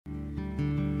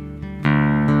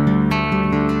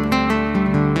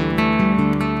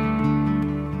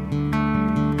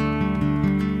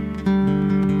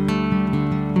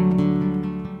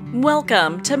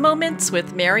Welcome to Moments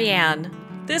with Marianne.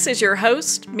 This is your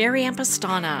host, Marianne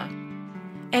Pastana.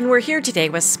 And we're here today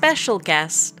with special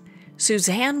guest,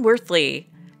 Suzanne Worthley,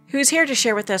 who's here to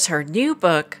share with us her new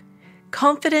book,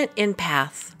 Confident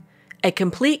Empath, a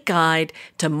complete guide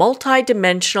to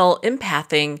multidimensional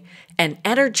empathing and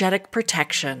energetic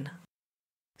protection.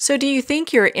 So do you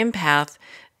think you're an empath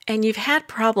and you've had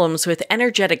problems with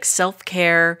energetic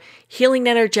self-care, healing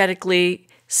energetically,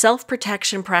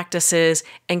 self-protection practices,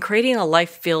 and creating a life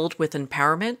filled with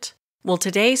empowerment? Well,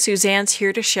 today Suzanne's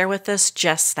here to share with us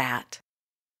just that.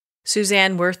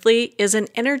 Suzanne Worthley is an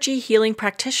energy healing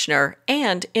practitioner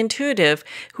and intuitive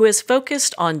who has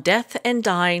focused on death and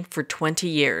dying for 20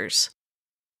 years.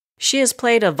 She has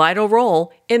played a vital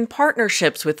role in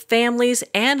partnerships with families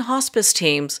and hospice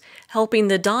teams, helping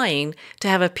the dying to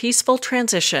have a peaceful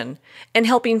transition and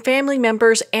helping family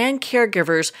members and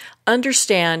caregivers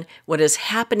understand what is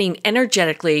happening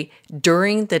energetically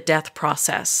during the death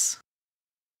process.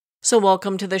 So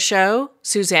welcome to the show,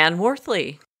 Suzanne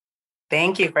Worthley.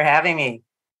 Thank you for having me.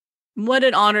 What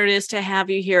an honor it is to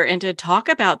have you here and to talk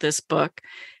about this book.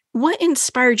 What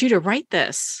inspired you to write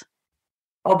this?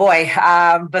 Oh boy,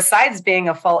 besides being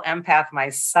a full empath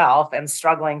myself and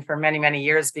struggling for many, many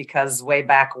years because way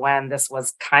back when this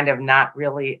was kind of not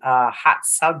really a hot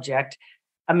subject,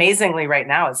 amazingly right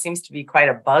now it seems to be quite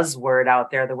a buzzword out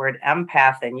there, the word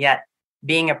empath, and yet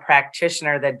being a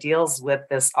practitioner that deals with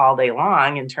this all day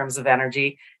long in terms of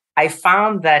energy, I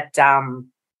found that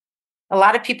a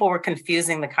lot of people were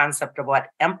confusing the concept of what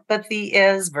empathy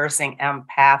is versus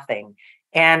empathing.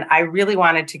 And I really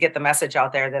wanted to get the message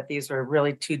out there that these were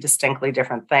really two distinctly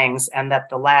different things, and that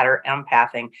the latter,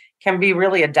 empathing, can be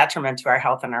really a detriment to our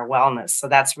health and our wellness. So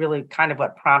that's really kind of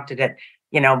what prompted it,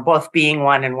 both being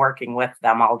one and working with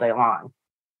them all day long.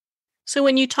 So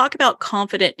when you talk about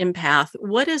confident empath,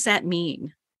 what does that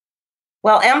mean?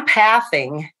 Well,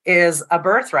 empathing is a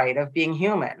birthright of being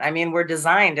human. I mean, we're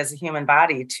designed as a human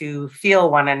body to feel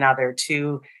one another,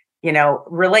 to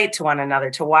relate to one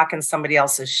another, to walk in somebody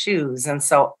else's shoes. And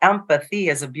so empathy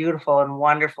is a beautiful and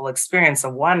wonderful experience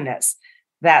of oneness.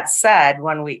 That said,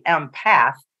 when we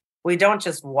empath, we don't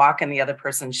just walk in the other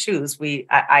person's shoes.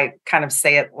 I kind of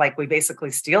say it like we basically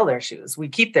steal their shoes. We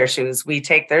keep their shoes. We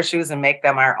take their shoes and make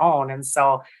them our own. And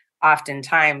so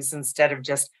oftentimes, instead of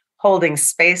just holding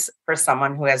space for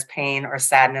someone who has pain or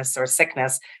sadness or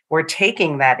sickness, we're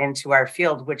taking that into our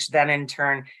field, which then in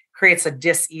turn creates a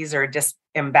dis-ease or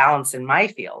imbalance in my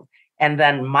field. And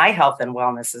then my health and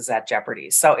wellness is at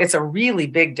jeopardy. So it's a really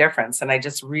big difference. And I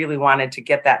just really wanted to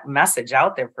get that message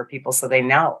out there for people so they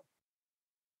know.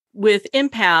 With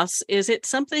empaths, is it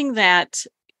something that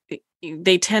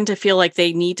they tend to feel like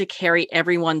they need to carry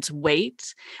everyone's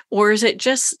weight? Or is it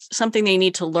just something they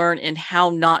need to learn in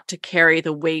how not to carry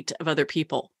the weight of other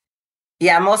people?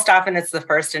 Yeah, most often it's the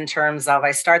first, in terms of,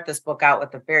 I start this book out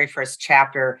with the very first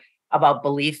chapter about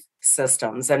belief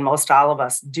systems. And most all of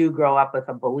us do grow up with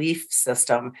a belief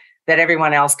system that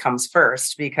everyone else comes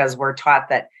first, because we're taught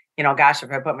that, gosh,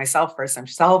 if I put myself first, I'm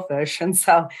selfish. And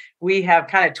so we have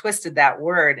kind of twisted that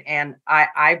word. And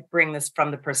I bring this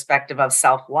from the perspective of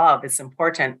self-love. It's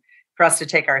important for us to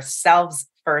take ourselves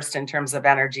first in terms of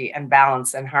energy and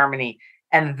balance and harmony.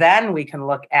 And then we can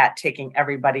look at taking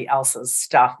everybody else's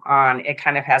stuff on. It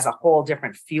kind of has a whole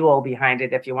different fuel behind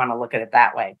it, if you want to look at it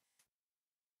that way.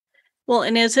 Well,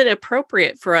 and is it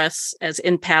appropriate for us as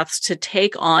empaths to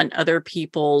take on other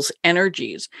people's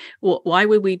energies? Well, why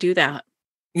would we do that?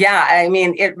 Yeah, I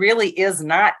mean, it really is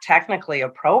not technically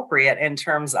appropriate in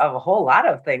terms of a whole lot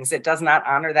of things. It does not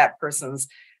honor that person's,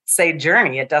 say,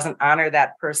 journey. It doesn't honor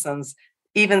that person's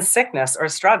even sickness or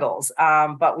struggles.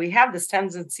 But we have this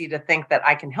tendency to think that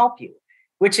I can help you,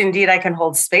 which indeed I can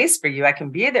hold space for you. I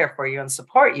can be there for you and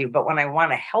support you. But when I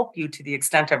want to help you to the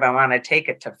extent of I want to take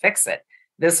it to fix it,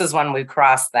 this is when we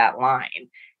cross that line.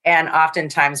 And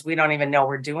oftentimes we don't even know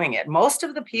we're doing it. Most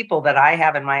of the people that I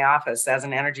have in my office as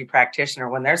an energy practitioner,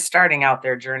 when they're starting out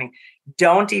their journey,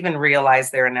 don't even realize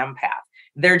they're an empath.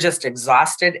 They're just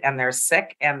exhausted and they're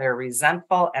sick and they're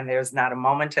resentful and there's not a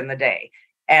moment in the day.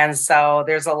 And so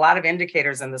there's a lot of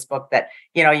indicators in this book that,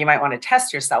 you might want to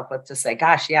test yourself with, to say,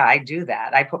 gosh, yeah, I do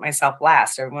that. I put myself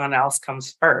last. Everyone else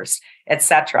comes first,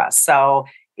 etc. So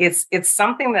it's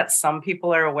something that some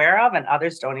people are aware of and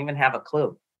others don't even have a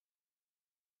clue.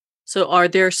 So are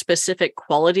there specific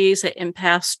qualities that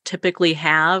empaths typically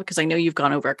have? Because I know you've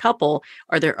gone over a couple.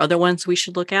 Are there other ones we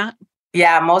should look at?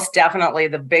 Yeah, most definitely.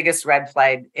 The biggest red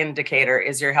flag indicator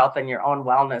is your health and your own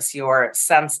wellness, your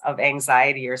sense of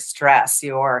anxiety or stress,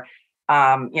 your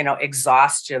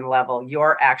exhaustion level,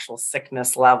 your actual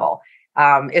sickness level.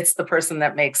 It's the person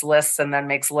that makes lists and then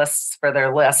makes lists for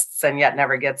their lists and yet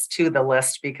never gets to the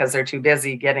list because they're too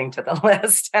busy getting to the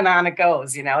list, and on it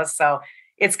goes, So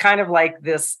it's kind of like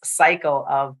this cycle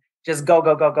of just go,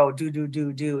 go, go, go, do, do,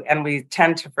 do, do. And we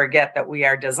tend to forget that we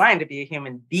are designed to be a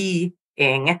human being,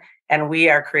 and we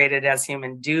are created as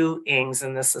human doings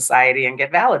in this society and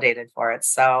get validated for it.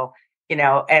 So,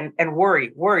 and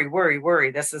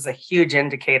worry. This is a huge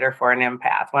indicator for an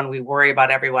empath when we worry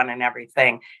about everyone and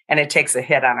everything, and it takes a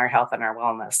hit on our health and our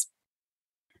wellness.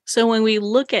 So when we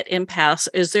look at empaths,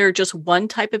 is there just one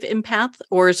type of empath,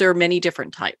 or is there many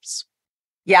different types?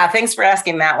 Yeah, thanks for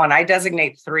asking that one. I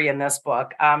designate 3 in this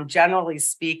book. Generally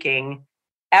speaking,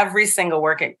 every single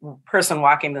person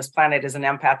walking this planet is an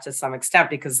empath to some extent,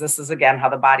 because this is, again, how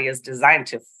the body is designed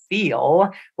to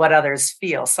feel what others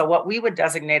feel. So what we would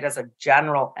designate as a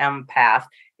general empath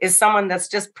is someone that's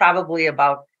just probably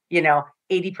about,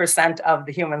 80% of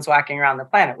the humans walking around the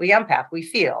planet. We empath, we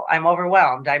feel. I'm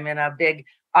overwhelmed. I'm in a big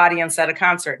audience at a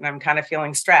concert and I'm kind of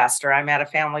feeling stressed, or I'm at a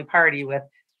family party with,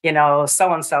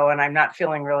 so-and-so, and I'm not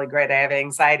feeling really great. I have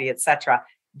anxiety, etc.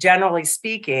 Generally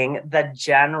speaking, the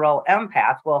general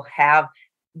empath will have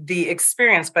the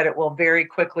experience, but it will very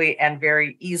quickly and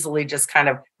very easily just kind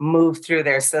of move through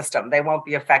their system. They won't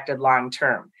be affected long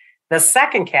term. The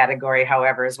second category,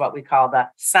 however, is what we call the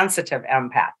sensitive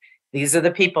empath. These are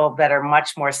the people that are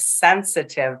much more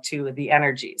sensitive to the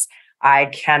energies. I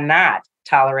cannot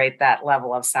tolerate that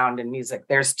level of sound and music.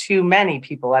 There's too many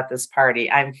people at this party.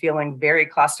 I'm feeling very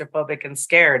claustrophobic and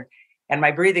scared, and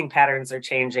my breathing patterns are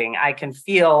changing. I can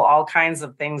feel all kinds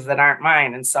of things that aren't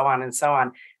mine, and so on and so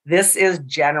on. This is,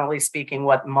 generally speaking,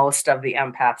 what most of the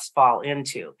empaths fall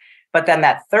into. But then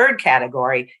that third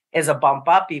category is a bump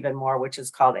up even more, which is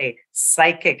called a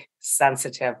psychic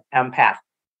sensitive empath.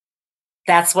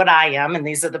 That's what I am. And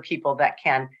these are the people that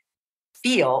can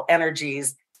feel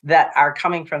energies that are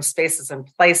coming from spaces and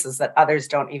places that others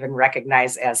don't even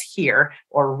recognize as here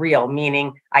or real,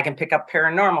 meaning I can pick up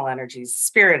paranormal energies,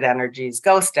 spirit energies,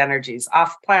 ghost energies,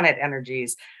 off-planet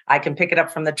energies. I can pick it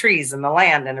up from the trees and the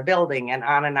land and a building, and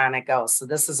on it goes. So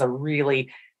this is a really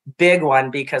big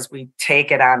one because we take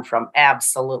it on from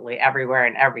absolutely everywhere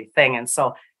and everything. And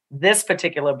so this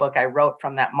particular book I wrote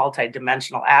from that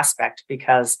multidimensional aspect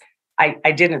because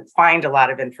I didn't find a lot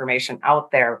of information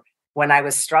out there when I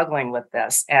was struggling with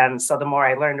this. And so the more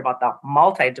I learned about the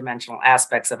multidimensional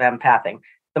aspects of empathing,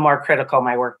 the more critical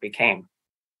my work became.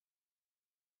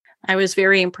 I was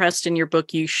very impressed in your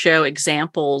book. You show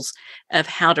examples of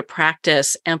how to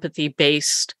practice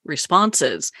empathy-based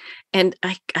responses. And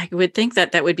I would think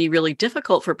that would be really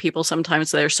difficult for people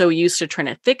sometimes. They're so used to trying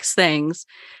to fix things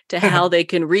to how they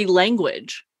can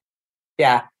re-language.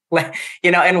 Yeah.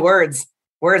 And words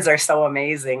are so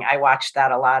amazing. I watch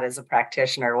that a lot as a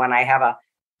practitioner. When I have a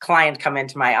client come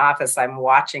into my office, I'm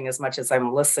watching as much as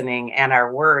I'm listening, and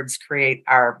our words create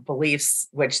our beliefs,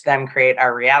 which then create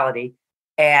our reality.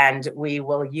 And we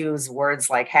will use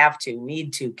words like have to,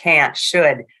 need to, can't,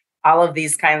 should. All of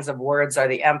these kinds of words are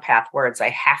the empath words. I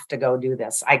have to go do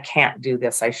this. I can't do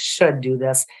this. I should do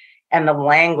this. And the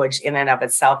language in and of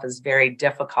itself is very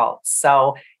difficult.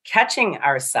 So catching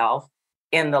ourselves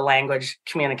in the language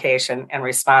communication and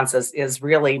responses is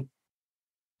really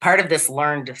part of this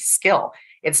learned skill.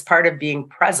 It's part of being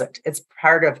present. It's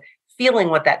part of feeling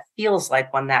what that feels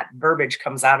like when that verbiage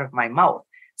comes out of my mouth,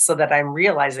 so that I'm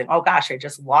realizing, oh gosh, I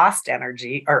just lost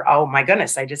energy, or oh my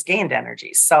goodness, I just gained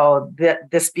energy. So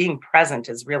this being present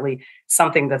is really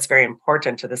something that's very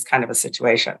important to this kind of a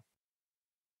situation.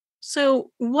 So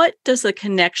what does the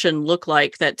connection look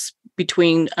like that's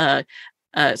between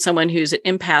someone who's an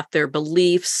empath, their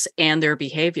beliefs and their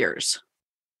behaviors?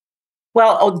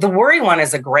 Well, the worry one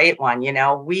is a great one.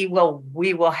 We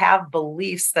will have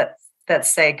beliefs that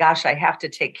say, gosh, I have to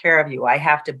take care of you. I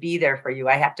have to be there for you.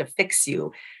 I have to fix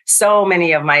you. So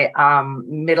many of my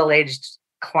middle-aged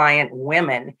client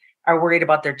women are worried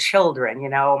about their children.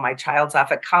 My child's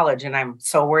off at college and I'm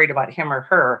so worried about him or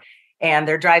her, and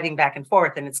they're driving back and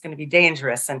forth and it's going to be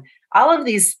dangerous. And all of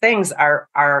these things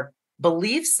are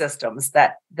belief systems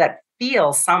that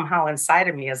feel somehow inside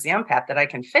of me as the empath that I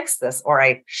can fix this, or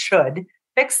I should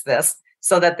fix this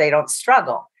so that they don't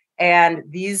struggle. And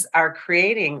these are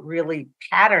creating really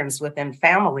patterns within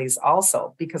families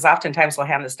also, because oftentimes we'll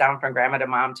hand this down from grandma to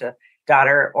mom to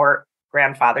daughter, or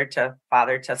grandfather to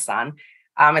father to son.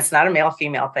 It's not a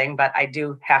male-female thing, but I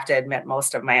do have to admit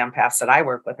most of my empaths that I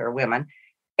work with are women.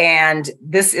 And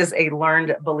this is a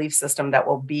learned belief system that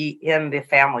will be in the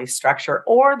family structure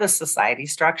or the society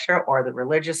structure or the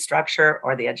religious structure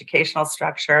or the educational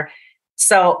structure.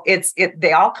 So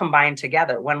they all combine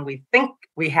together. When we think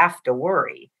we have to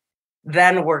worry,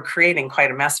 then we're creating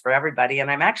quite a mess for everybody.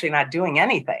 And I'm actually not doing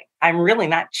anything. I'm really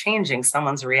not changing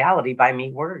someone's reality by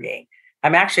me worrying.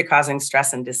 I'm actually causing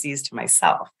stress and disease to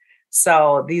myself.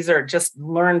 So these are just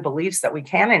learned beliefs that we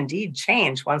can indeed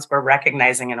change once we're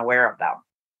recognizing and aware of them.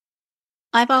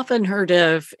 I've often heard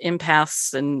of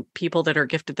empaths and people that are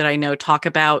gifted that I know talk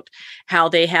about how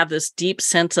they have this deep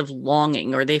sense of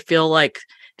longing, or they feel like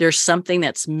there's something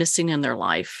that's missing in their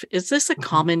life. Is this a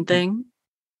common thing?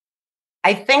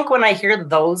 I think when I hear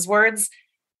those words,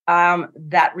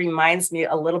 that reminds me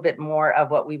a little bit more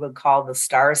of what we would call the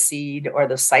star seed or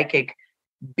the psychic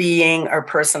being or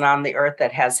person on the earth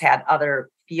that has had other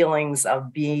feelings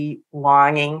of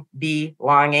belonging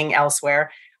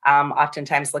elsewhere.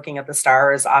 Oftentimes looking at the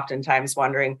stars, oftentimes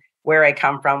wondering where I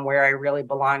come from, where I really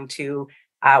belong to.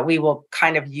 We will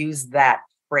kind of use that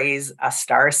phrase, a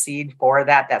star seed, for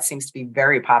that. That seems to be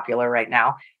very popular right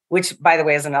now, which, by the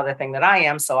way, is another thing that I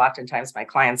am. So oftentimes my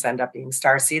clients end up being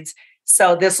star seeds.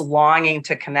 So this longing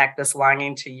to connect, this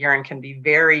longing to yearn can be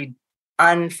very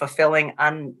unfulfilling,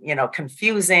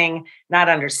 confusing, not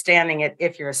understanding it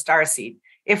if you're a star seed.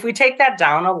 If we take that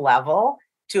down a level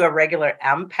to a regular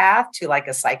empath, to like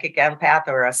a psychic empath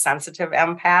or a sensitive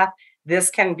empath, this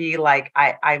can be like,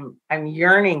 I'm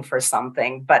yearning for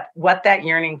something, but what that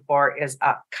yearning for is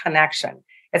a connection.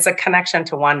 It's a connection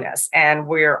to oneness. And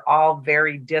we're all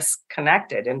very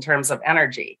disconnected in terms of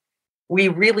energy. We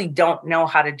really don't know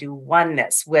how to do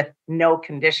oneness with no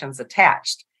conditions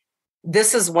attached.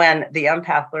 This is when the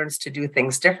empath learns to do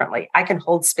things differently. I can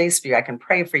hold space for you. I can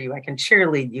pray for you. I can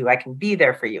cheerlead you. I can be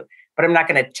there for you, but I'm not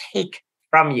going to take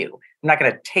from you. I'm not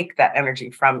going to take that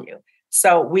energy from you.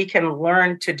 So we can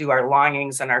learn to do our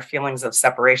longings and our feelings of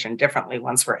separation differently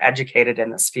once we're educated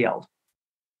in this field.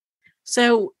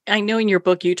 So I know in your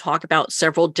book, you talk about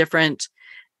several different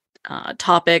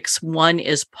topics. One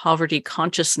is poverty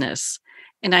consciousness.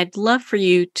 And I'd love for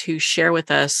you to share with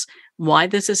us why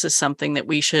this is something that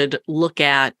we should look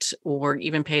at or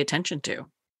even pay attention to.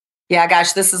 Yeah,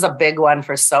 gosh, this is a big one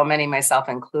for so many, myself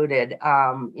included.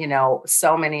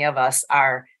 So many of us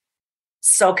are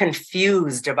so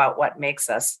confused about what makes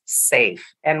us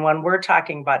safe. And when we're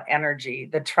talking about energy,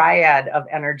 the triad of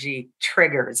energy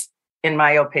triggers, in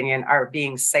my opinion, are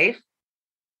being safe,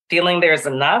 feeling there's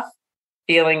enough,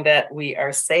 feeling that we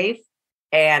are safe,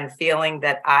 and feeling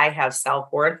that I have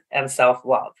self-worth and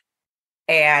self-love.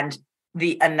 And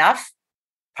the enough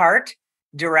part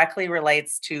directly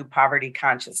relates to poverty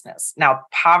consciousness. Now,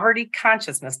 poverty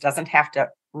consciousness doesn't have to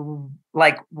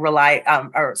rely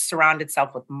or surround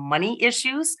itself with money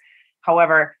issues.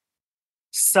 However,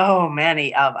 so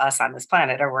many of us on this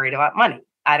planet are worried about money.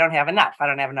 I don't have enough. I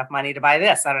don't have enough money to buy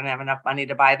this. I don't have enough money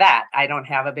to buy that. I don't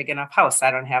have a big enough house.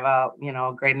 I don't have a,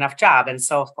 great enough job, and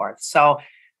so forth. So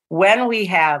when we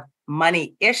have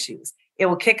money issues, it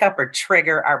will kick up or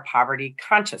trigger our poverty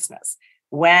consciousness.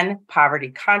 When poverty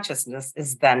consciousness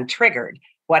is then triggered,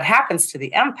 what happens to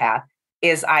the empath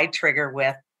is I trigger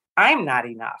with, I'm not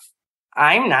enough.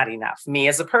 I'm not enough. Me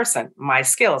as a person, my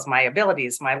skills, my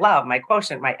abilities, my love, my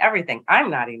quotient, my everything, I'm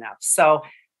not enough. So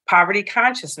poverty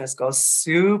consciousness goes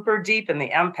super deep in the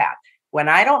empath. When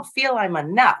I don't feel I'm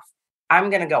enough, I'm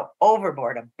going to go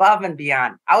overboard, above and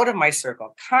beyond, out of my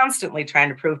circle, constantly trying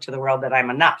to prove to the world that I'm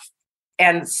enough.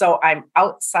 And so I'm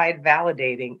outside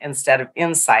validating instead of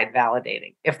inside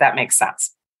validating, if that makes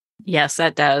sense. Yes,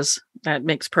 that does. That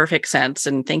makes perfect sense.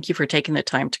 And thank you for taking the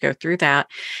time to go through that.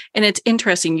 And it's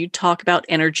interesting. You talk about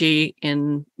energy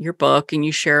in your book and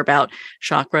you share about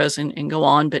chakras and go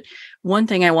on. But one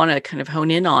thing I want to kind of hone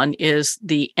in on is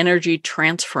the energy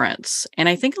transference. And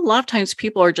I think a lot of times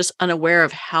people are just unaware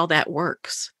of how that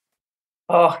works.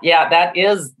 Oh, yeah, that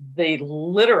is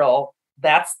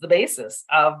that's the basis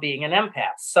of being an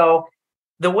empath. So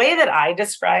the way that I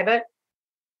describe it,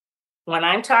 when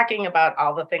I'm talking about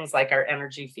all the things like our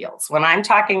energy fields, when I'm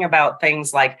talking about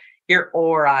things like your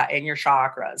aura and your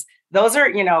chakras, those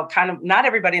are, kind of, not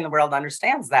everybody in the world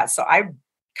understands that. So I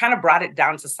kind of brought it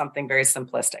down to something very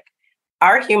simplistic.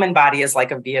 Our human body is like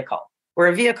a vehicle. We're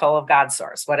a vehicle of God's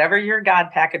source. Whatever your God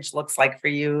package looks like for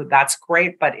you, that's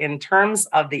great. But in terms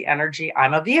of the energy,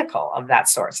 I'm a vehicle of that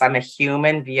source. I'm a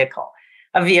human vehicle.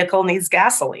 A vehicle needs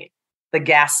gasoline. The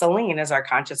gasoline is our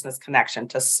consciousness connection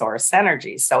to source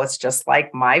energy. So it's just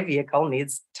like my vehicle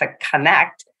needs to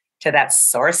connect to that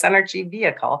source energy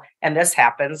vehicle. And this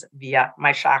happens via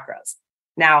my chakras.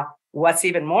 Now, what's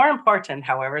even more important,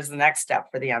 however, is the next step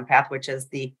for the empath, which is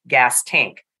the gas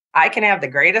tank. I can have the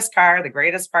greatest car, the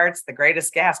greatest parts, the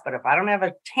greatest gas, but if I don't have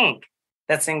a tank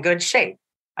that's in good shape,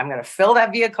 I'm going to fill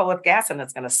that vehicle with gas and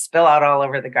it's going to spill out all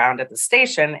over the ground at the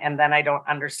station. And then I don't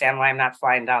understand why I'm not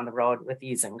flying down the road with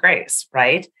ease and grace,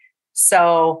 right?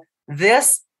 So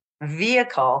This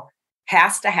vehicle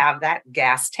has to have that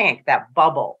gas tank, that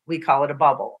bubble. We call it a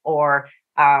bubble, or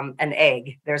an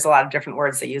egg. There's a lot of different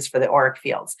words they use for the auric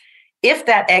fields. If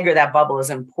that egg or that bubble is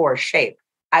in poor shape,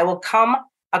 I will come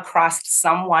across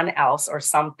someone else or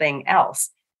something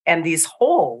else, and these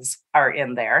holes are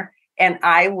in there, and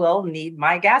I will need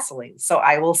my gasoline. So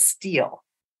I will steal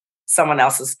someone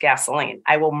else's gasoline.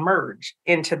 I will merge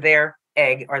into their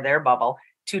egg or their bubble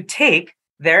to take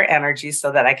their energy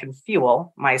so that I can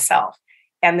fuel myself.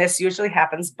 And this usually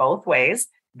happens both ways.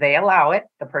 They allow it,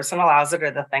 the person allows it, or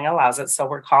the thing allows it. So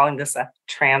we're calling this a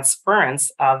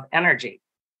transference of energy.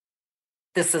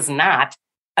 This is not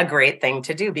a great thing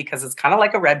to do because it's kind of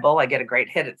like a Red Bull. I get a great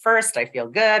hit at first. I feel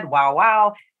good. Wow,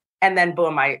 wow. And then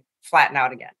boom, I flatten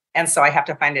out again. And so I have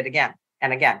to find it again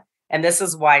and again. And this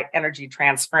is why energy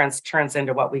transference turns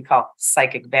into what we call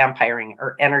psychic vampiring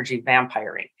or energy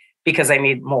vampiring, because I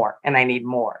need more and I need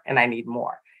more and I need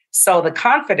more. So the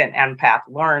confident empath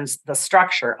learns the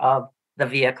structure of the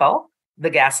vehicle, the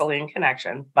gasoline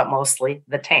connection, but mostly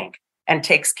the tank, and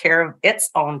takes care of its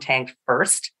own tank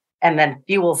first, and then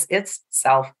fuels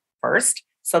itself first,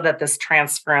 so that this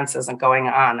transference isn't going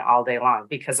on all day long,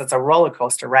 because it's a roller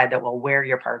coaster ride that will wear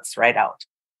your parts right out.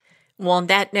 Well, on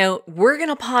that note, we're going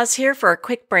to pause here for a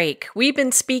quick break. We've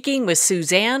been speaking with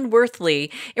Suzanne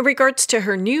Worthley in regards to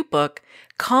her new book,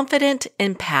 Confident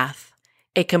Empath,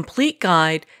 a complete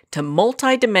guide to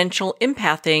multidimensional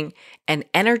empathing and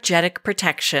energetic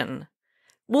protection.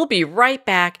 We'll be right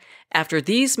back after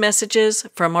these messages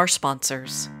from our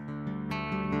sponsors.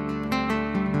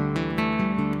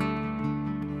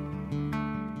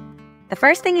 The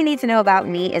first thing you need to know about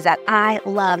me is that I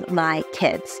love my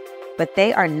kids, but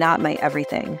they are not my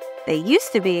everything. They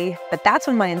used to be, but that's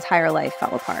when my entire life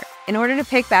fell apart. In order to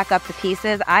pick back up the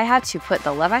pieces, I had to put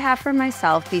the love I have for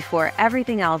myself before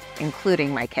everything else,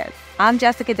 including my kids. I'm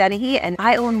Jessica Dennehy, and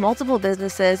I own multiple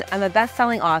businesses. I'm a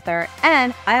best-selling author,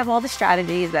 and I have all the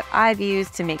strategies that I've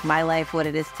used to make my life what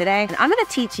it is today. And I'm going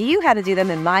to teach you how to do them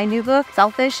in my new book,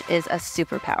 Selfish is a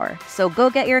Superpower. So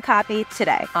go get your copy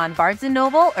today on Barnes &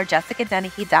 Noble or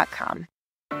jessicadennehy.com.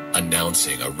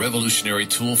 Announcing a revolutionary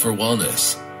tool for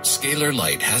wellness. Scalar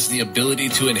Light has the ability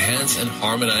to enhance and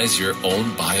harmonize your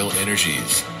own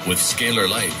bioenergies. With Scalar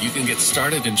Light, you can get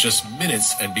started in just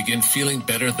minutes and begin feeling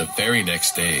better the very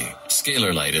next day.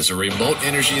 Scalar Light is a remote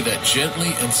energy that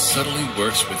gently and subtly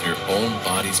works with your own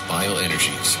body's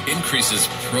bioenergies, increases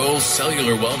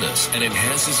pro-cellular wellness, and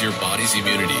enhances your body's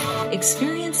immunity.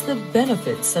 Experience the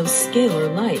benefits of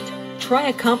Scalar Light. Try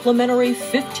a complimentary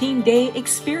 15-day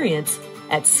experience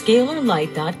at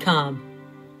scalarlight.com.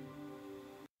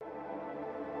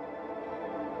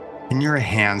 In your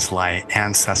hands lie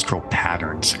ancestral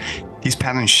patterns. These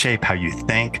patterns shape how you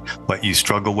think, what you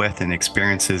struggle with, and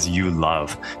experiences you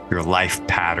love, your life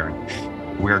pattern.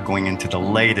 We're going into the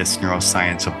latest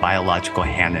neuroscience of biological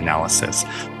hand analysis,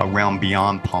 a realm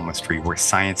beyond palmistry where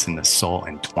science and the soul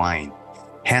entwine.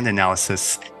 Hand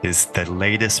analysis is the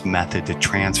latest method to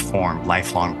transform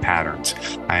lifelong patterns.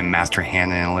 I am Master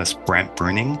Hand Analyst Brent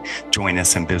Bruning. Join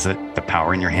us and visit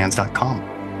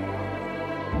thepowerinyourhands.com.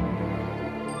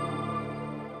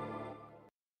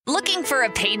 Looking for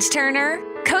a page-turner?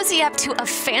 Cozy up to a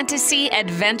fantasy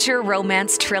adventure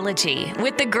romance trilogy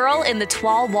with The Girl in the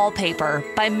Toile Wallpaper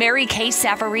by Mary Kay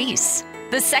Savarese.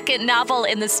 The second novel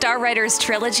in the Star Writers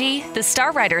trilogy, The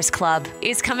Star Writers Club,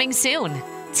 is coming soon.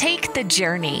 Take the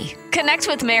journey. Connect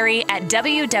with Mary at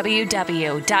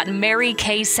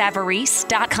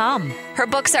www.maryksavarese.com. Her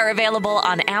books are available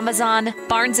on Amazon,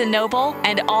 Barnes & Noble,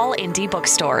 and all indie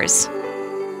bookstores.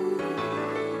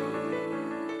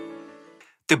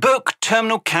 The book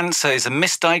Terminal Cancer is a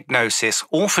Misdiagnosis,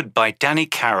 authored by Danny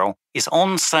Carroll, is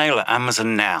on sale at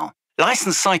Amazon now.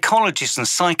 Licensed psychologist and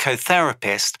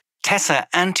psychotherapist Tessa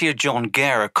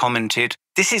Antiojon-Guerra commented,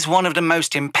 "This is one of the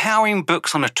most empowering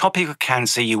books on a topic of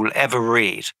cancer you will ever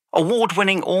read."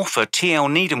 Award-winning author T.L.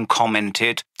 Needham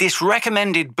commented, "This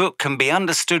recommended book can be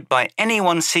understood by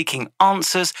anyone seeking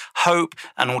answers, hope,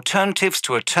 and alternatives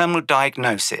to a terminal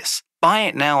diagnosis. Buy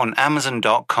it now on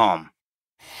Amazon.com.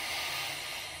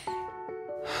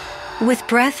 With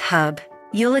Breath Hub,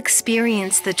 you'll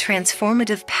experience the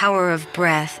transformative power of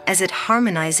breath as it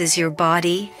harmonizes your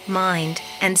body, mind,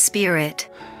 and spirit.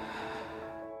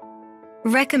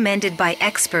 Recommended by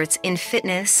experts in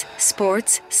fitness,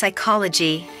 sports,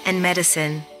 psychology, and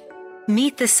medicine.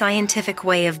 Meet the scientific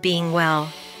way of being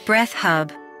well. Breath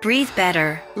Hub. Breathe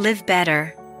better, live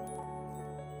better.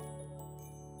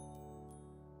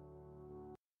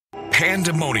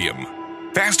 Pandemonium.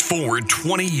 Fast forward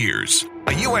 20 years.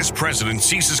 A U.S. president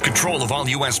seizes control of all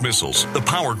U.S. missiles, the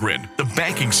power grid, the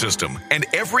banking system, and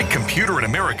every computer in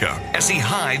America as he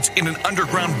hides in an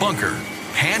underground bunker.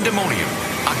 Pandemonium,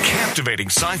 a captivating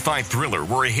sci-fi thriller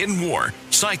where a hidden war,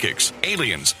 psychics,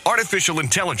 aliens, artificial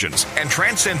intelligence, and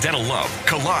transcendental love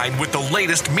collide with the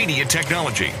latest media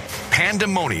technology.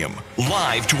 Pandemonium,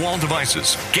 live to all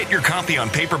devices. Get your copy on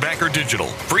paperback or digital.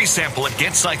 Free sample at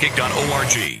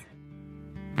getpsychic.org.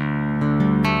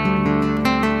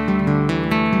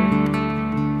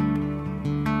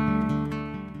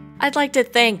 I'd like to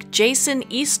thank Jason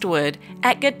Eastwood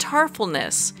at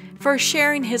Guitarfulness for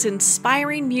sharing his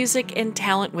inspiring music and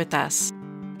talent with us.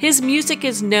 His music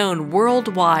is known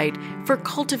worldwide for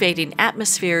cultivating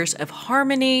atmospheres of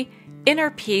harmony,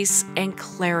 inner peace, and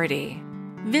clarity.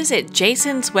 Visit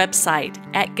Jason's website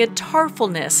at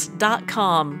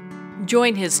guitarfulness.com.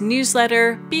 Join his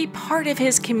newsletter, be part of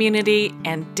his community,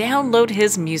 and download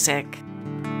his music.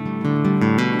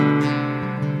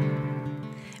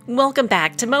 Welcome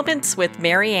back to Moments with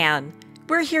Marianne.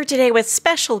 We're here today with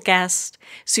special guest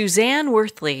Suzanne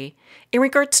Worthley in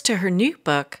regards to her new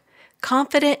book,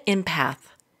 Confident Empath,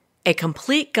 a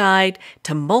complete guide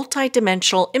to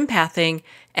multidimensional empathing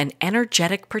and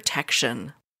energetic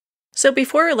protection. So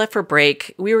before we left for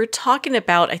break, we were talking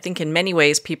about, I think in many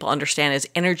ways people understand as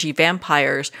energy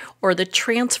vampires, or the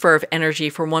transfer of energy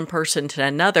from one person to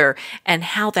another and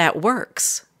how that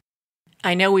works.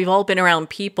 I know we've all been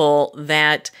around people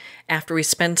that after we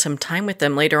spend some time with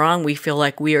them later on, we feel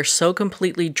like we are so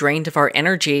completely drained of our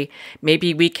energy.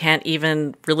 Maybe we can't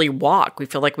even really walk. We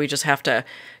feel like we just have to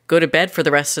go to bed for the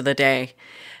rest of the day.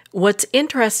 What's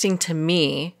interesting to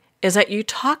me is that you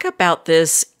talk about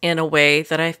this in a way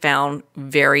that I found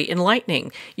very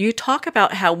enlightening. You talk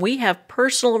about how we have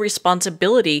personal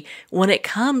responsibility when it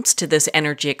comes to this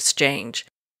energy exchange.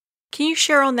 Can you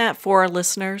share on that for our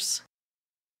listeners?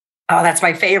 Oh, that's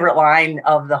my favorite line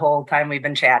of the whole time we've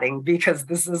been chatting, because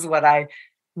this is what I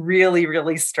really,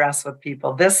 really stress with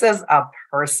people. This is a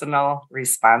personal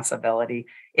responsibility.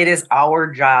 It is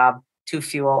our job to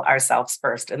fuel ourselves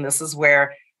first. And this is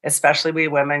where, especially we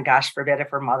women, gosh forbid if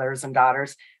we're mothers and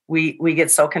daughters, we get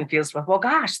so confused with, well,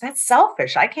 gosh, that's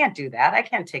selfish. I can't do that. I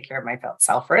can't take care of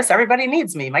myself first. Everybody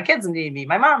needs me. My kids need me.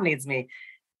 My mom needs me.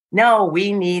 No,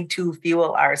 we need to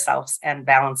fuel ourselves and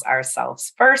balance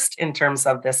ourselves first in terms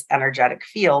of this energetic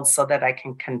field so that I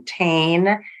can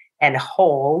contain and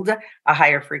hold a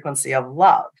higher frequency of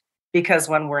love. Because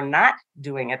when we're not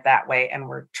doing it that way and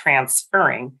we're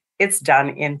transferring, it's done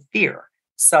in fear.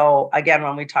 So again,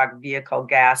 when we talk vehicle,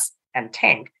 gas, and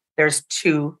tank, there's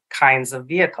two kinds of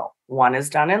vehicle. One is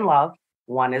done in love,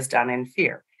 one is done in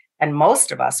fear. And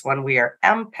most of us, when we are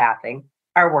empathing,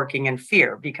 are working in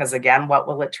fear because, again, what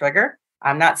will it trigger?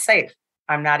 I'm not safe.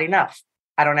 I'm not enough.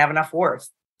 I don't have enough worth.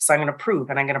 So I'm going to prove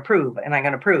and I'm going to prove and I'm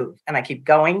going to prove. And I keep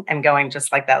going and going,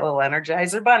 just like that little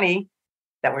Energizer bunny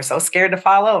that we're so scared to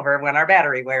fall over when our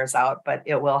battery wears out, but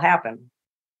it will happen.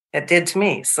 It did to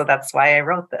me. So that's why I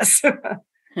wrote this.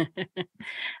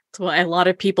 That's why a lot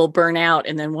of people burn out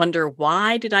and then wonder,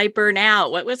 why did I burn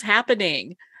out? What was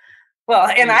happening? Well,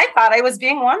 and I thought I was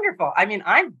being wonderful. I mean,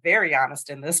 I'm very honest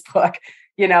in this book.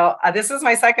 This is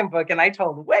my second book, and I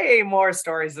told way more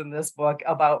stories in this book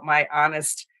about my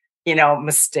honest,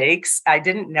 mistakes. I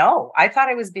didn't know. I thought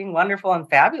I was being wonderful and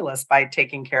fabulous by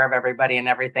taking care of everybody and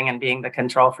everything and being the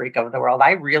control freak of the world.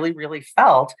 I really, really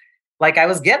felt like I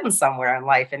was getting somewhere in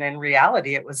life. And in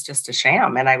reality, it was just a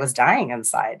sham and I was dying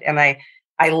inside. And I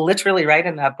literally write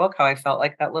in that book how I felt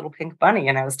like that little pink bunny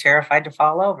and I was terrified to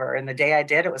fall over. And the day I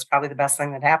did, it was probably the best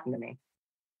thing that happened to me.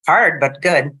 Hard, but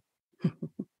good.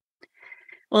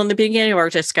 Well, in the beginning of our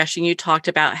discussion, you talked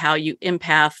about how you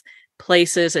empath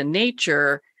places and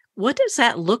nature. What does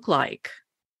that look like?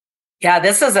 Yeah,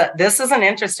 this is an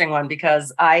interesting one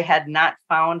because I had not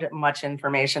found much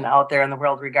information out there in the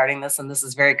world regarding this. And this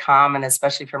is very common,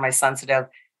 especially for my sensitive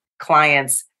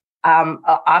clients.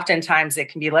 Oftentimes it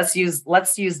can be, let's use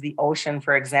the ocean,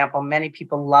 for example. Many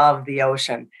people love the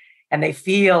ocean and they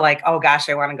feel like, oh gosh,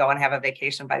 I want to go and have a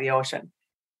vacation by the ocean.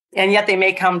 And yet they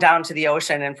may come down to the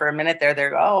ocean and for a minute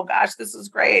they're, oh gosh, this is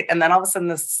great. And then all of a sudden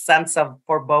this sense of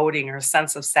foreboding or a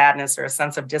sense of sadness or a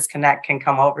sense of disconnect can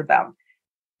come over them.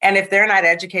 And if they're not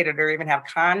educated or even have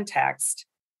context,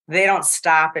 they don't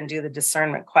stop and do the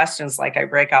discernment questions like I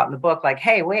break out in the book, like,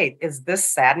 hey, wait, is this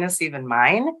sadness even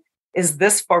mine? Is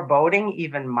this foreboding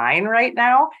even mine right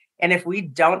now? And if we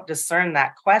don't discern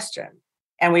that question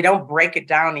and we don't break it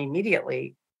down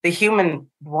immediately, the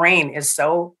human brain is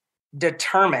so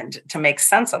determined to make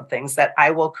sense of things that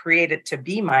I will create it to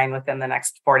be mine within the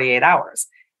next 48 hours.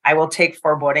 I will take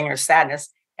foreboding or sadness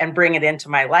and bring it into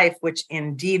my life, which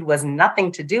indeed was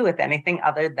nothing to do with anything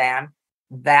other than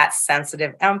that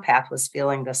sensitive empath was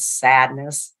feeling the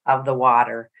sadness of the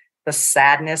water, the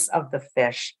sadness of the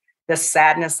fish, the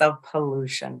sadness of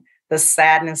pollution, the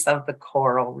sadness of the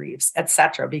coral reefs,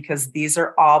 etc., because these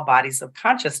are all bodies of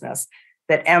consciousness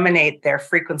that emanate their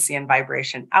frequency and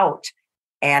vibration out.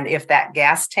 And if that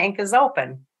gas tank is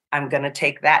open, I'm going to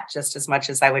take that just as much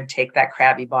as I would take that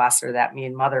crabby boss or that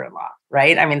mean mother-in-law,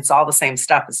 right? I mean, it's all the same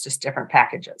stuff. It's just different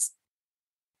packages.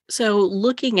 So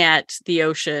looking at the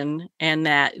ocean and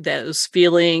those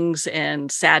feelings and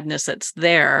sadness that's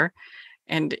there,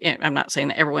 and I'm not saying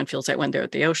that everyone feels that when they're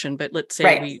at the ocean, but let's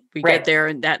say we get there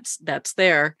and that's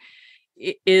there.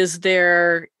 Is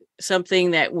there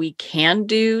something that we can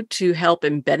do to help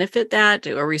and benefit that?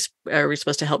 Are we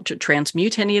supposed to help to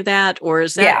transmute any of that? Or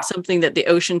is that something that the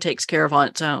ocean takes care of on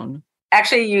its own?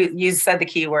 Actually, you said the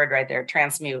key word right there,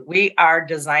 transmute. We are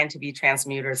designed to be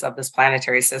transmuters of this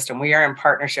planetary system. We are in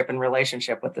partnership and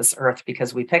relationship with this earth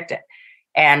because we picked it.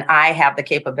 And I have the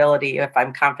capability, if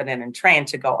I'm confident and trained,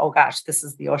 to go, oh gosh,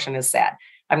 the ocean is sad.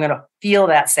 I'm going to feel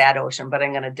that sad ocean, but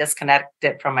I'm going to disconnect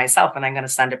it from myself and I'm going to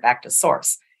send it back to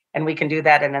source. And we can do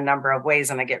that in a number of ways.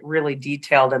 And I get really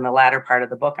detailed in the latter part of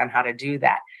the book on how to do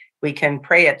that. We can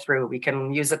pray it through. We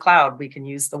can use a cloud. We can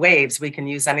use the waves. We can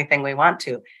use anything we want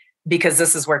to, because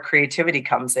this is where creativity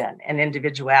comes in and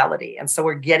individuality. And so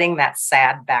we're getting that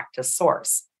sad back to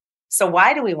source. So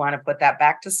why do we want to put that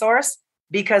back to source?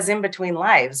 Because in between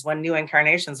lives, when new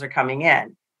incarnations are coming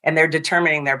in and they're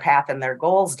determining their path and their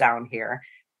goals down here,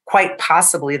 quite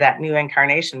possibly that new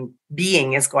incarnation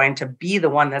being is going to be the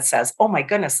one that says, oh my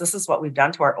goodness, this is what we've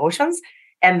done to our oceans.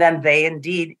 And then they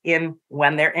indeed,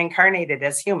 when they're incarnated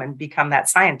as human, become that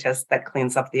scientist that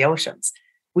cleans up the oceans.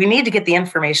 We need to get the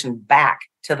information back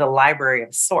to the library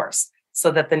of source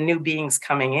so that the new beings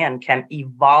coming in can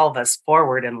evolve us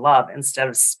forward in love instead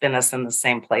of spin us in the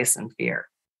same place in fear.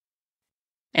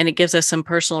 And it gives us some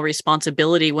personal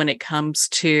responsibility when it comes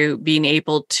to being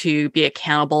able to be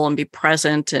accountable and be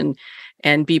present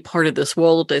and be part of this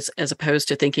world as opposed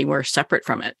to thinking we're separate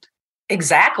from it.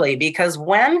 Exactly. Because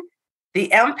when the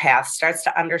empath starts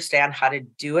to understand how to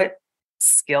do it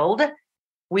skilled,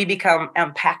 we become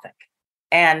empathic.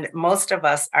 And most of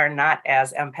us are not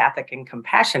as empathic and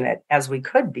compassionate as we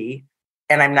could be.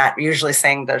 And I'm not usually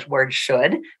saying the word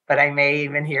should, but I may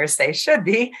even here say should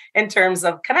be in terms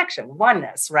of connection,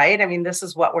 oneness, right? I mean, this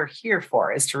is what we're here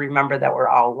for, is to remember that we're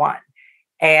all one.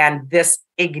 And this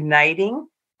igniting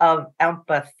of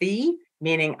empathy,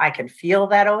 meaning I can feel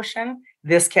that ocean.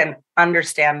 This can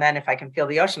understand then if I can feel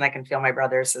the ocean, I can feel my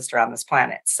brother or sister on this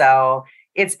planet. So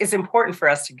it's important for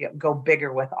us to go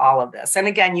bigger with all of this. And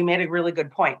again, you made a really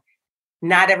good point.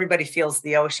 Not everybody feels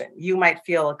the ocean. You might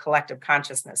feel a collective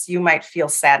consciousness. You might feel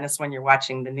sadness when you're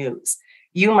watching the news.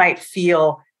 You might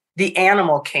feel the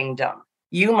animal kingdom.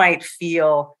 You might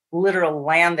feel literal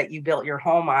land that you built your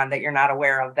home on that you're not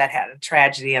aware of that had a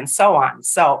tragedy and so on.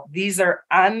 So these are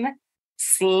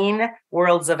unseen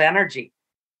worlds of energy.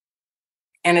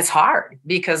 And it's hard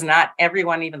because not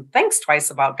everyone even thinks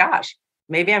twice about, gosh,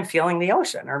 maybe I'm feeling the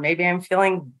ocean or maybe I'm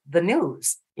feeling the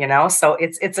news. So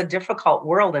it's a difficult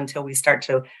world until we start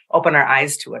to open our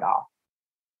eyes to it all.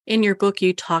 In your book,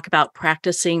 you talk about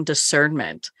practicing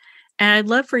discernment. And I'd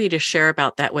love for you to share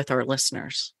about that with our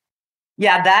listeners.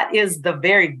 Yeah, that is the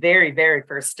very, very, very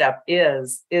first step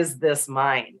is this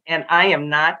mind. And I am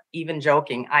not even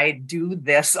joking. I do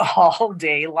this all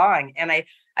day long. And I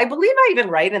believe I even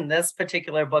write in this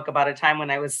particular book about a time when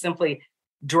I was simply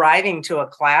driving to a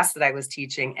class that I was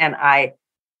teaching, and I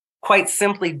quite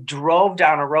simply drove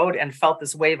down a road and felt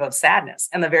this wave of sadness.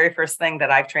 And the very first thing that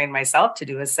I've trained myself to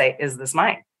do is say, is this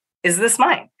mine? Is this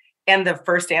mine? And the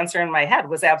first answer in my head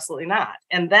was absolutely not.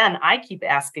 And then I keep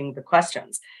asking the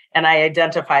questions and I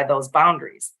identify those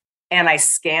boundaries and I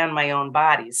scan my own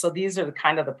body. So these are the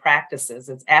kind of the practices.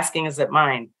 It's asking, is it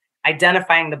mine?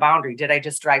 Identifying the boundary. Did I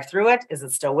just drive through it? Is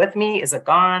it still with me? Is it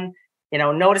gone?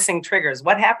 Noticing triggers.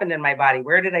 What happened in my body?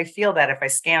 Where did I feel that if I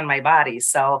scan my body?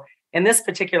 So in this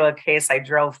particular case, I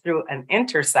drove through an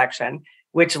intersection,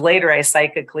 which later I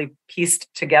psychically pieced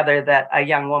together that a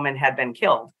young woman had been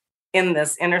killed in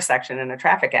this intersection in a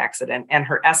traffic accident. And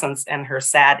her essence and her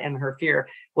sad and her fear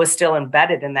was still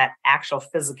embedded in that actual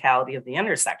physicality of the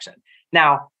intersection.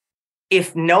 Now,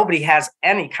 if nobody has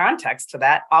any context to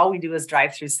that, all we do is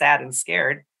drive through sad and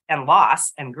scared and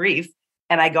loss and grief.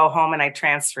 And I go home and I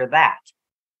transfer that.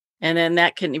 And then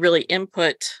that can really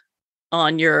input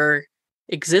on your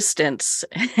existence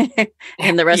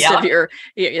and the rest of your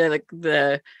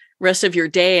the rest of your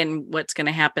day and what's going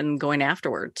to happen going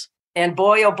afterwards. And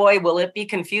boy, oh boy, will it be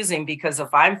confusing, because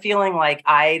if I'm feeling like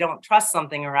I don't trust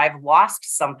something, or I've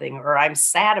lost something, or I'm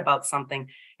sad about something,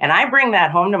 and I bring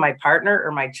that home to my partner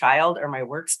or my child or my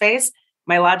workspace,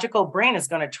 my logical brain is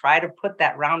going to try to put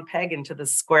that round peg into the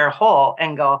square hole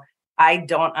and go, I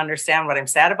don't understand what I'm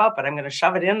sad about, but I'm going to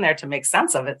shove it in there to make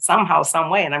sense of it somehow,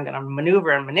 some way. And I'm going to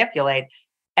maneuver and manipulate.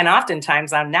 And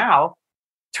oftentimes I'm now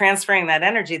transferring that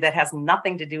energy that has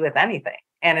nothing to do with anything.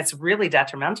 And it's really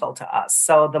detrimental to us.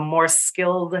 So the more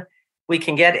skilled we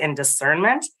can get in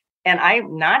discernment, and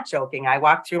I'm not joking, I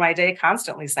walk through my day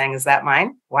constantly saying, is that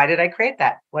mine? Why did I create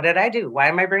that? What did I do? Why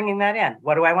am I bringing that in?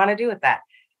 What do I want to do with that?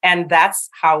 And that's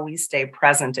how we stay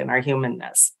present in our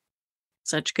humanness.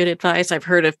 Such good advice. I've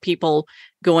heard of people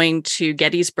going to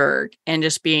Gettysburg and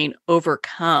just being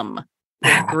overcome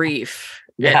with grief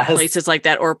at places like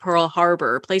that, or Pearl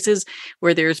Harbor, places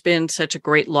where there's been such a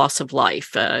great loss of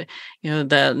life, the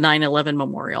 9/11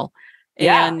 memorial.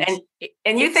 And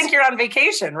you think you're on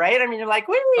vacation, right? I mean, you're like,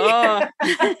 wee. Oh.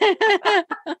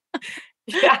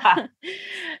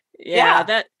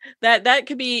 Yeah, that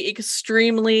could be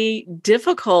extremely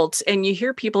difficult. And you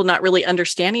hear people not really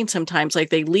understanding sometimes,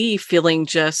 like they leave feeling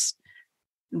just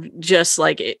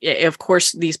like, of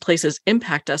course, these places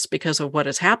impact us because of what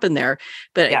has happened there,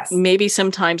 but maybe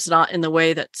sometimes not in the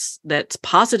way that's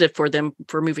positive for them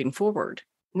for moving forward.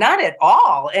 Not at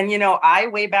all. And, I,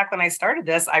 way back when I started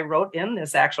this, I wrote in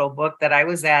this actual book that I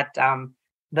was at in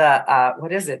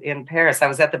Paris. I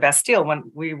was at the Bastille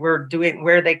when we were doing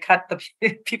where they cut the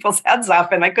people's heads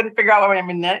off, and I couldn't figure out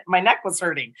why my neck was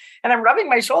hurting. And I'm rubbing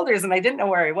my shoulders, and I didn't know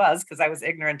where I was because I was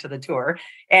ignorant to the tour.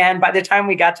 And by the time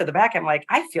we got to the back, I'm like,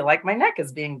 I feel like my neck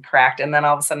is being cracked. And then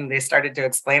all of a sudden they started to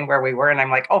explain where we were. And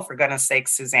I'm like, oh, for goodness sake,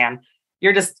 Suzanne,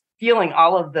 you're just feeling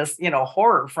all of this,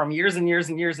 horror from years and years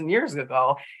and years and years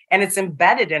ago. And it's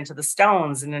embedded into the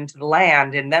stones and into the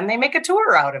land. And then they make a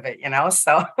tour out of it,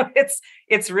 so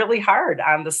it's really hard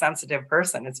on the sensitive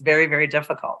person. It's very, very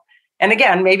difficult. And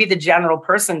again, maybe the general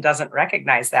person doesn't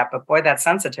recognize that, but boy, that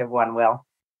sensitive one will.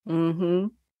 Mm-hmm.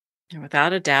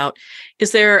 Without a doubt.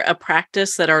 Is there a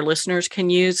practice that our listeners can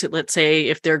use? Let's say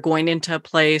if they're going into a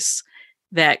place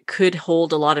that could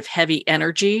hold a lot of heavy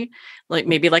energy, like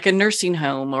maybe like a nursing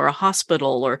home or a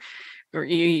hospital, or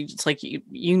it's like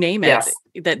you name it,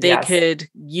 that they could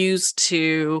use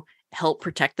to help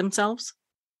protect themselves?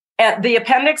 And the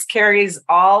appendix carries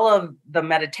all of the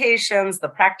meditations, the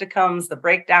practicums, the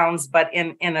breakdowns, but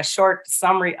in a short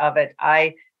summary of it,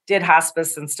 I did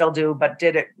hospice and still do, but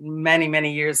did it for many,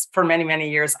 many years.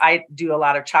 I do a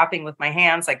lot of chopping with my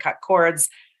hands. I cut cords.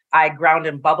 I ground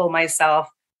and bubble myself.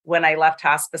 When I left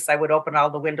hospice, I would open all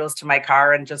the windows to my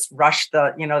car and just rush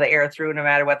the air through, no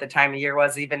matter what the time of year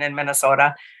was, even in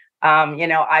Minnesota.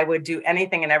 I would do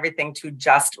anything and everything to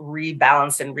just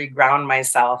rebalance and reground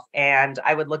myself. And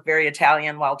I would look very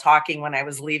Italian while talking when I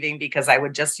was leaving, because I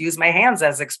would just use my hands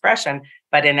as expression.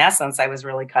 But in essence, I was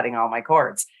really cutting all my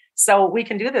cords. So we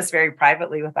can do this very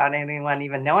privately without anyone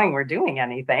even knowing we're doing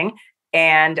anything.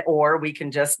 Or we can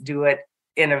just do it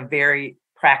in a very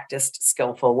practiced,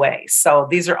 skillful way. So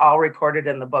these are all recorded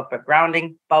in the book, but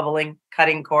grounding, bubbling,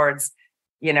 cutting cords,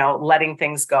 letting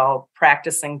things go,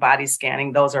 practicing body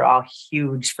scanning, those are all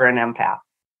huge for an empath.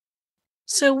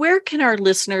 So where can our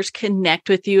listeners connect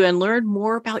with you and learn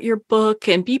more about your book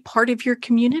and be part of your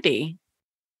community?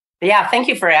 Yeah, thank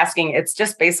you for asking. It's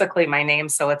just basically my name.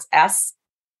 So it's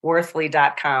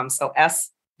sworthley.com. So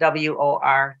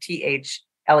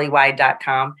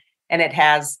SWORTHLEY.com. And it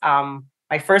has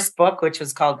my first book, which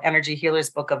is called Energy Healer's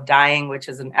Book of Dying, which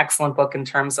is an excellent book in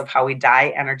terms of how we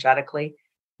die energetically.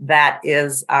 That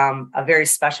is a very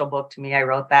special book to me. I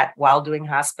wrote that while doing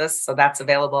hospice. So that's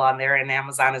available on there and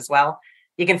Amazon as well.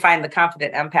 You can find the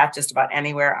Confident Empath just about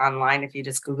anywhere online if you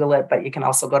just Google it, but you can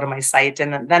also go to my site.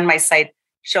 And then my site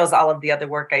shows all of the other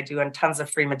work I do and tons of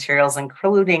free materials,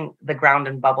 including the ground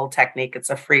and bubble technique. It's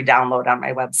a free download on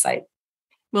my website.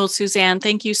 Well, Suzanne,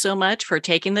 thank you so much for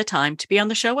taking the time to be on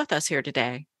the show with us here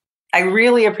today. I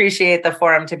really appreciate the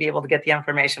forum to be able to get the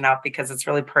information out, because it's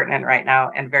really pertinent right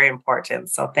now and very important.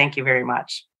 So thank you very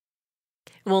much.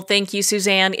 Well, thank you,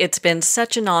 Suzanne. It's been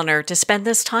such an honor to spend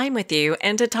this time with you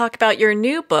and to talk about your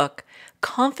new book,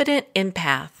 Confident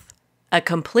Empath, a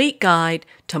complete guide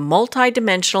to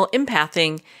multidimensional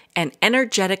empathing and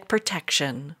energetic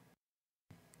protection.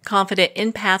 Confident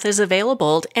Empath is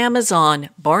available at Amazon,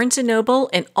 Barnes & Noble,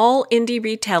 and all indie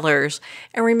retailers.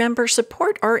 And remember,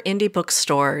 support our indie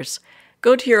bookstores.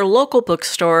 Go to your local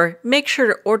bookstore, make sure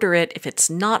to order it if it's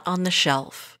not on the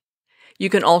shelf. You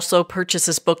can also purchase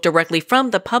this book directly from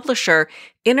the publisher,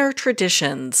 Inner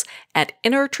Traditions, at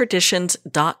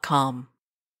innertraditions.com.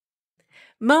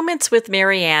 Moments with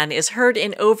Marianne is heard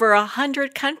in over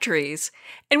 100 countries,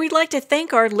 and we'd like to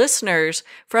thank our listeners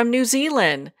from New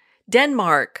Zealand,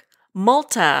 Denmark,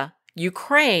 Malta,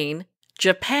 Ukraine,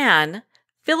 Japan,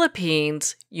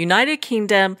 Philippines, United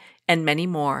Kingdom, and many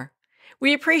more.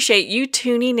 We appreciate you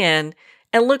tuning in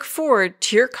and look forward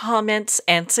to your comments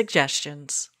and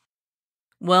suggestions.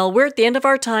 Well, we're at the end of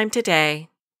our time today.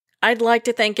 I'd like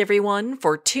to thank everyone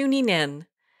for tuning in.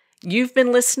 You've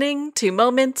been listening to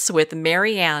Moments with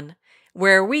Marianne,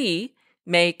 where we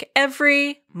make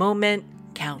every moment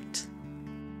count.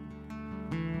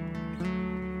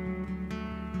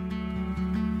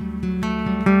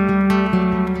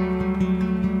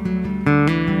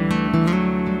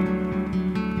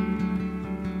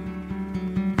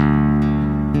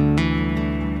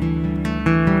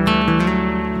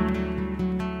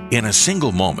 In a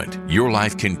single moment, your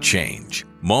life can change.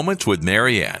 Moments with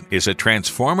Marianne is a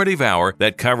transformative hour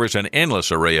that covers an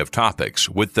endless array of topics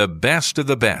with the best of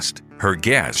the best. Her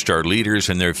guests are leaders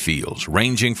in their fields,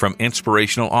 ranging from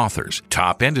inspirational authors,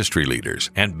 top industry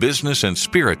leaders, and business and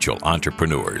spiritual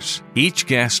entrepreneurs. Each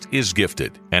guest is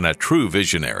gifted and a true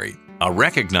visionary, a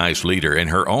recognized leader in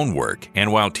her own work,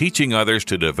 and while teaching others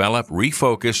to develop,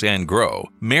 refocus, and grow,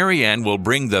 Marianne will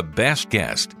bring the best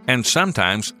guest and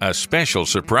sometimes a special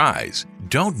surprise.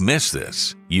 Don't miss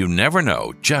this. You never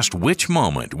know just which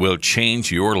moment will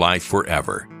change your life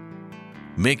forever.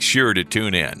 Make sure to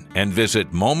tune in and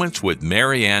visit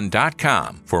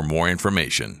momentswithmarianne.com for more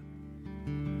information.